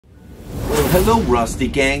Hello Rusty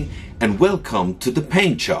Gang and welcome to the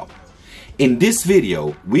paint shop. In this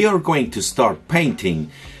video we are going to start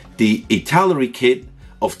painting the artillery kit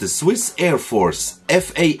of the Swiss Air Force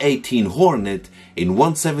FA-18 Hornet in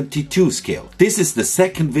 1/72 scale. This is the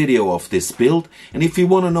second video of this build, and if you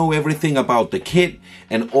want to know everything about the kit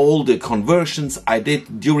and all the conversions I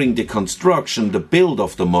did during the construction, the build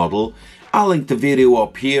of the model, I'll link the video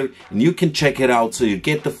up here and you can check it out so you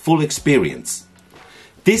get the full experience.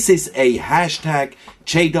 This is a hashtag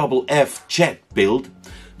JFF chat build.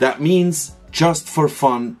 That means just for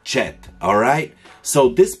fun chat, alright? So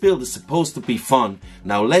this build is supposed to be fun.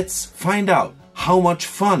 Now let's find out how much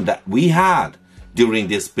fun that we had during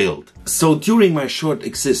this build. So during my short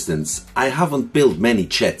existence, I haven't built many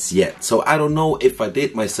chats yet. So I don't know if I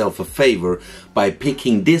did myself a favor by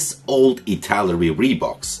picking this old artillery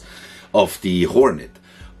rebox of the Hornet.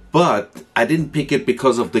 But I didn't pick it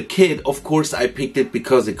because of the kit. Of course I picked it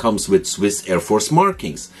because it comes with Swiss Air Force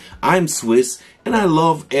markings. I'm Swiss and I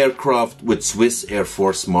love aircraft with Swiss Air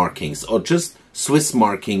Force markings, or just Swiss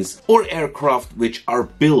markings, or aircraft which are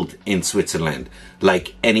built in Switzerland,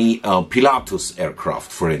 like any Pilatus aircraft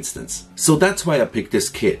for instance. So that's why I picked this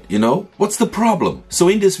kit, you know? What's the problem? So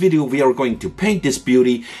in this video we are going to paint this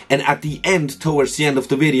beauty, and at the end, towards the end of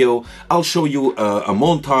the video, I'll show you a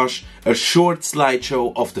montage, a short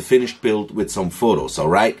slideshow of the finished build with some photos,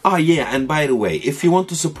 alright? Ah yeah, and by the way, if you want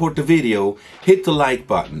to support the video, hit the like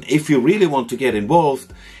button. If you really want to get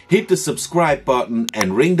involved, hit the subscribe button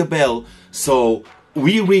and ring the bell so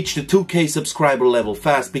we reach the 2K subscriber level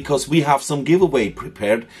fast, because we have some giveaway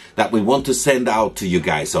prepared that we want to send out to you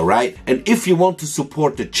guys, alright? And if you want to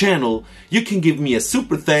support the channel, you can give me a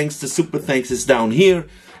super thanks. The super thanks is down here,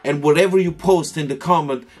 and whatever you post in the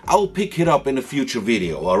comment, I'll pick it up in a future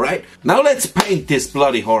video, alright? Now let's paint this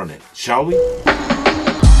bloody Hornet, shall we?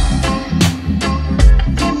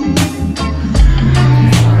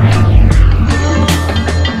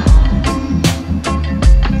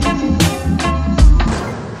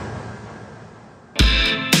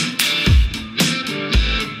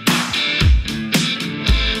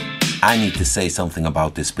 I need to say something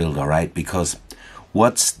about this build, alright? Because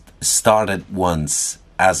what started once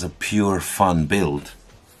as a pure fun build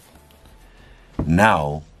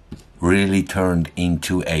now really turned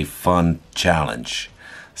into a fun challenge.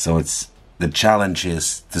 So the challenge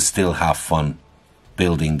is to still have fun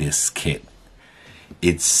building this kit.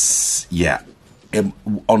 It's, yeah,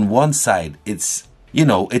 on one side it's, you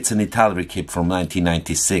know, it's an artillery kit from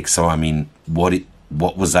 1996, so I mean, what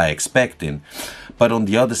was I expecting? But on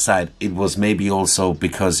the other side, it was maybe also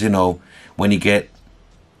because, you know, when you get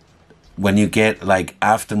like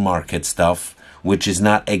aftermarket stuff, which is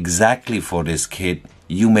not exactly for this kit,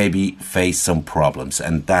 you maybe face some problems.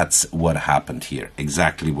 And that's what happened here.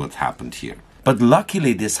 Exactly what happened here. But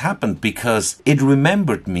luckily this happened because it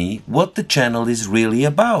remembered me what the channel is really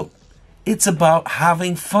about. It's about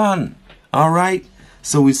having fun. Alright?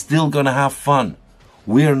 So we're still gonna have fun.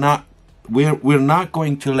 We're not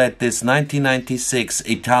going to let this 1996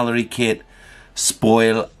 artillery kit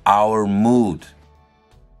spoil our mood.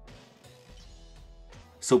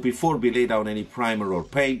 So before we lay down any primer or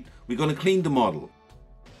paint, we're going to clean the model.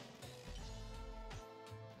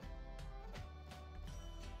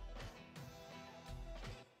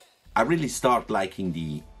 I really start liking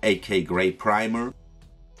the AK Grey primer.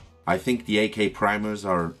 I think the AK primers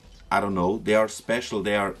are, I don't know, they are special,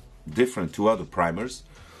 they are different to other primers.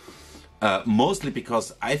 Mostly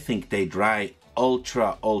because I think they dry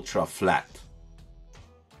ultra flat.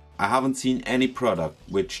 I haven't seen any product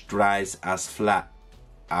which dries as flat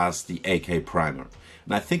as the AK primer.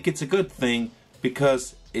 And I think it's a good thing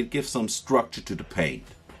because it gives some structure to the paint.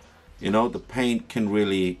 You know, the paint can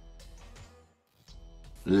really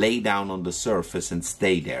lay down on the surface and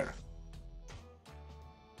stay there.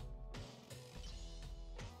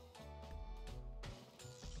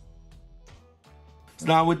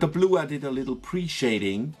 Now with the blue I did a little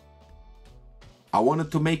pre-shading. I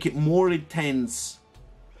wanted to make it more intense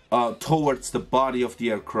towards the body of the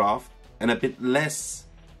aircraft and a bit less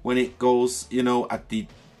when it goes, you know, at the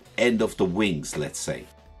end of the wings, let's say.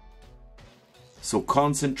 So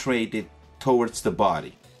concentrate it towards the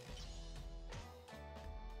body.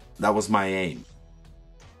 That was my aim.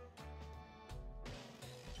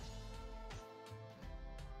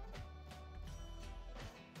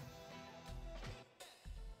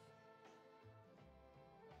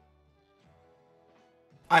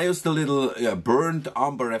 I used a little burnt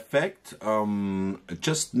umber effect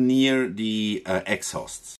just near the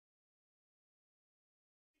exhausts.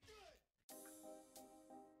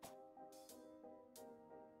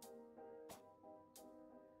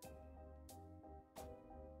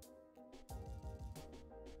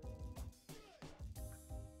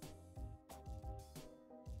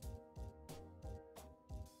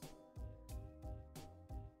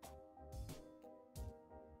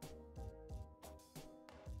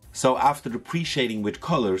 So after the pre-shading with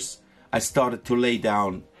colors, I started to lay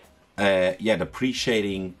down the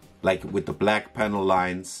pre-shading like with the black panel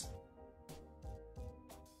lines.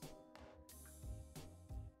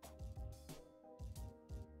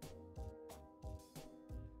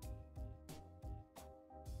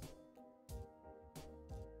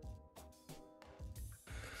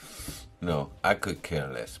 No, I could care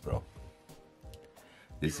less, bro.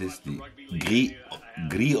 This is the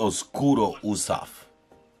Gris Oscuro Usaf.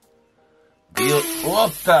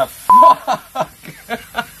 What the fuck?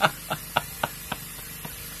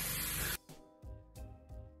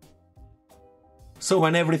 So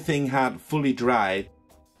when everything had fully dried,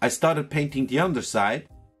 I started painting the underside.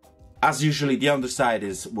 As usually, the underside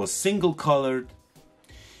was single colored,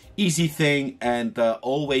 easy thing, and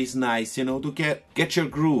always nice, you know, to get your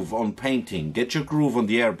groove on painting, get your groove on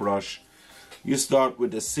the airbrush. You start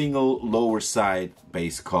with a single lower side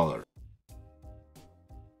base color.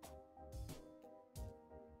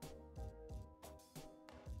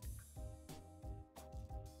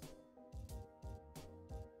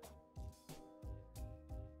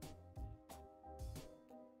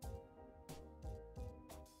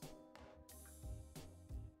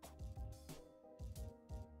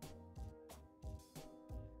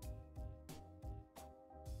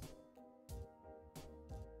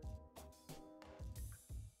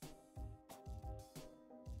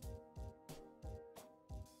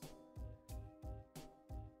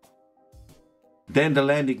 Then the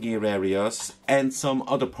landing gear areas and some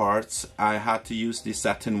other parts, I had to use the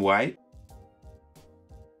satin white.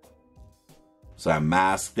 So I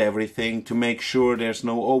masked everything to make sure there's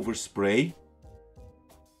no overspray.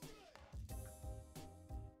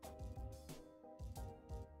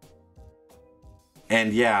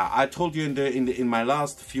 And yeah, I told you in my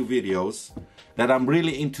last few videos that I'm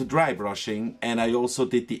really into dry brushing, and I also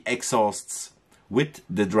did the exhausts with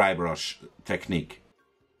the dry brush technique.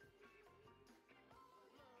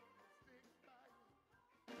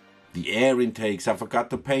 The air intakes, I forgot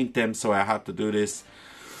to paint them, so I had to do this.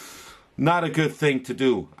 Not a good thing to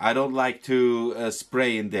do. I don't like to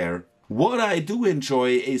spray in there. What I do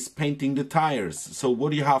enjoy is painting the tires. So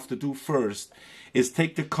what you have to do first is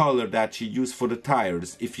take the color that you use for the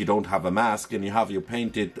tires. If you don't have a mask and you have you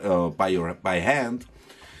painted by hand,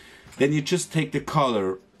 then you just take the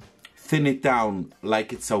color, thin it down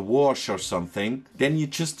like it's a wash or something. Then you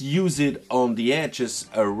just use it on the edges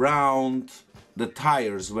around the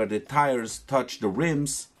tires, where the tires touch the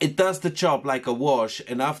rims. It does the job like a wash,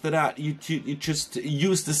 and after that you just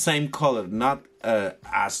use the same color, not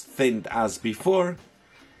as thin as before,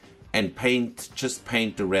 and just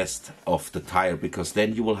paint the rest of the tire, because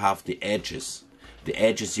then you will have the edges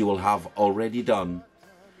you will have already done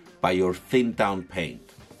by your thin down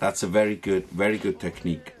paint. That's a very good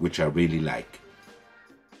technique, which I really like.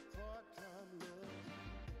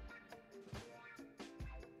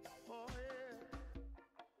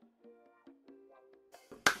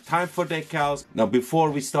 Time for decals. Now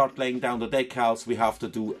before we start laying down the decals, we have to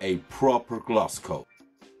do a proper gloss coat.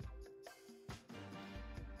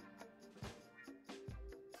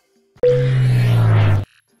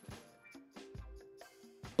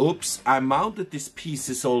 Oops, I mounted these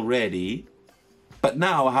pieces already, but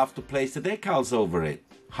now I have to place the decals over it.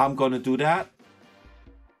 How I'm gonna do that?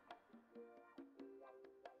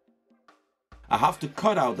 I have to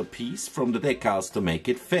cut out a piece from the decals to make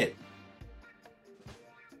it fit.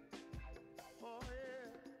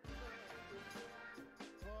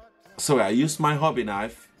 So I use my hobby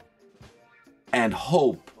knife and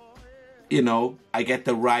hope, you know, I get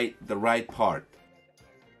the right part.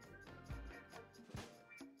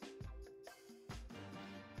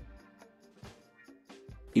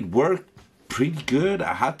 It worked pretty good.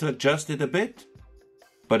 I had to adjust it a bit,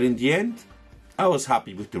 but in the end, I was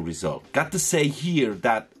happy with the result. Got to say here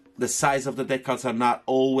that the size of the decals are not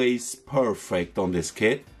always perfect on this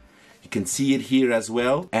kit. You can see it here as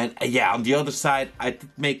well. And yeah, on the other side, I did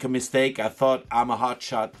make a mistake. I thought I'm a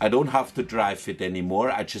hotshot. I don't have to dry fit anymore.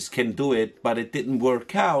 I just can do it, but it didn't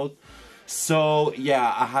work out. So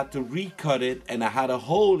yeah, I had to recut it, and I had a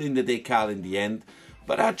hole in the decal in the end.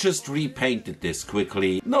 But I just repainted this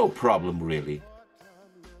quickly. No problem really.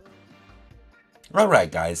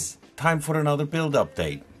 Alright guys, time for another build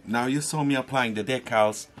update. Now you saw me applying the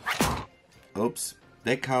decals. Oops.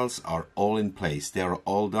 Decals are all in place. They're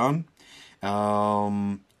all done.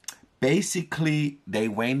 Basically, they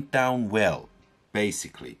went down well.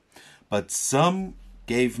 Basically. But some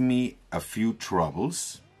gave me a few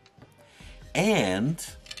troubles. And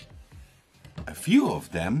a few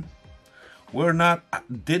of them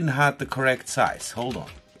didn't have the correct size. Hold on.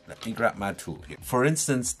 Let me grab my tool here. For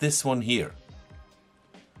instance, this one here.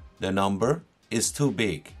 the number is too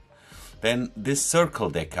big. Then this circle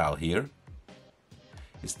decal here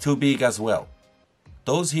is too big as well.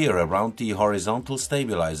 Those here around the horizontal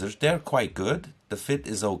stabilizers, they're quite good. The fit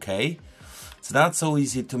is okay. It's not so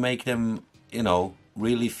easy to make them, you know,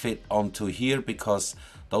 really fit onto here because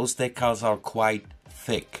those decals are quite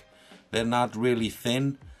thick. They're not really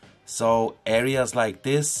thin. So areas like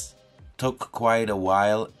this took quite a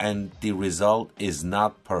while and the result is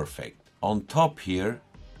not perfect. On top here,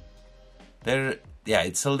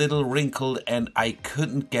 it's a little wrinkled and I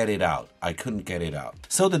couldn't get it out.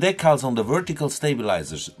 So the decals on the vertical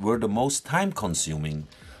stabilizers were the most time consuming,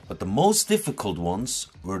 but the most difficult ones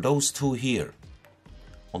were those two here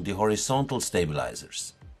on the horizontal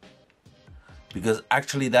stabilizers. Because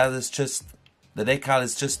actually that is just, the decal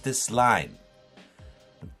is just this line.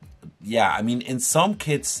 Yeah, I mean in some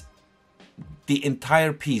kits the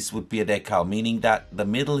entire piece would be a decal, meaning that the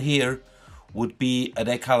middle here would be a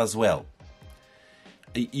decal as well.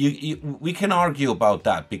 We can argue about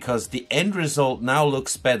that because the end result now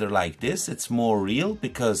looks better like this. It's more real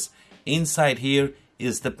because inside here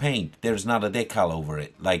is the paint. There's not a decal over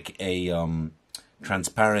it like a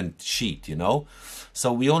transparent sheet, you know.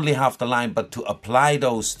 So we only have the line, but to apply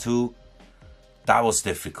those two, that was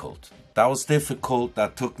difficult.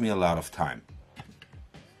 That took me a lot of time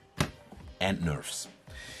and nerves.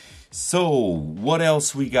 So what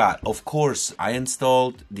else we got? Of course, I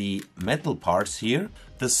installed the metal parts here.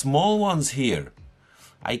 The small ones here,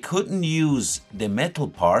 I couldn't use the metal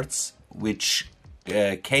parts which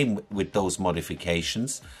came with those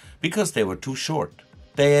modifications because they were too short.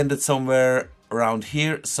 They ended somewhere around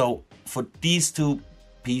here. So for these two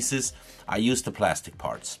pieces, I used the plastic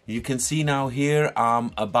parts. You can see now here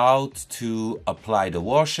I'm about to apply the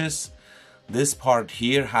washes. This part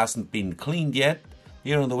here hasn't been cleaned yet.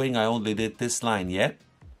 Here on the wing I only did this line yet.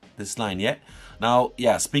 Now,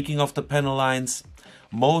 yeah, speaking of the panel lines,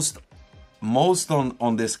 most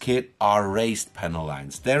on this kit are raised panel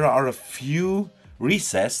lines. There are a few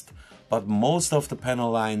recessed, but most of the panel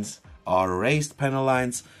lines are raised panel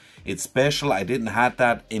lines. It's special. I didn't have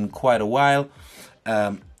that in quite a while.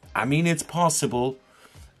 I mean, it's possible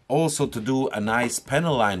also to do a nice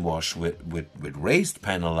panel line wash with raised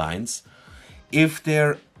panel lines if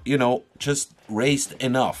they're, you know, just raised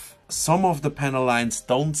enough. Some of the panel lines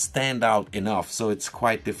don't stand out enough, so it's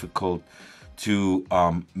quite difficult to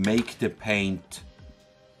make the paint.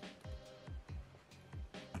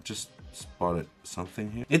 I just spotted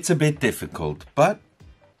something here. It's a bit difficult, but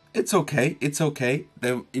it's okay.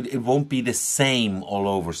 It won't be the same all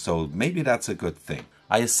over, so maybe that's a good thing.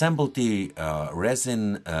 I assembled the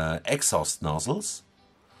resin exhaust nozzles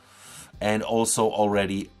and also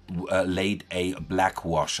already laid a black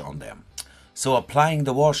wash on them. So applying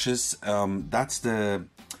the washes, that's the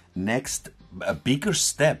next bigger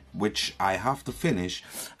step which I have to finish.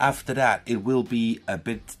 After that it will be a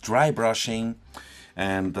bit dry brushing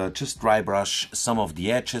and just dry brush some of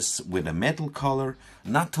the edges with a metal color.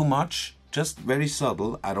 Not too much, just very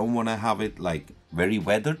subtle. I don't want to have it like very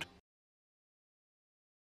weathered.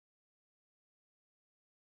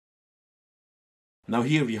 Now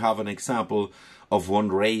here you have an example of one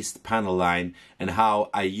raised panel line and how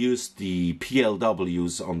I used the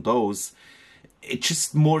PLWs on those. It's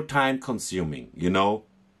just more time consuming, you know.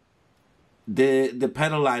 The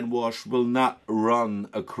panel line wash will not run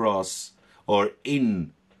across or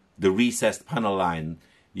in the recessed panel line.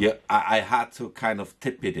 Yeah, I had to kind of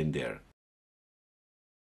tip it in there.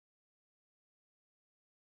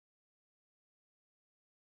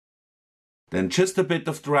 Then just a bit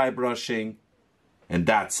of dry brushing. And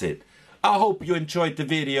that's it. I hope you enjoyed the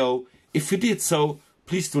video. If you did so,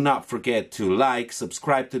 please do not forget to like,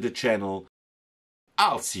 subscribe to the channel.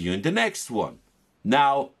 I'll see you in the next one.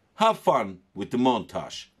 Now, have fun with the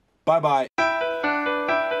montage. Bye bye.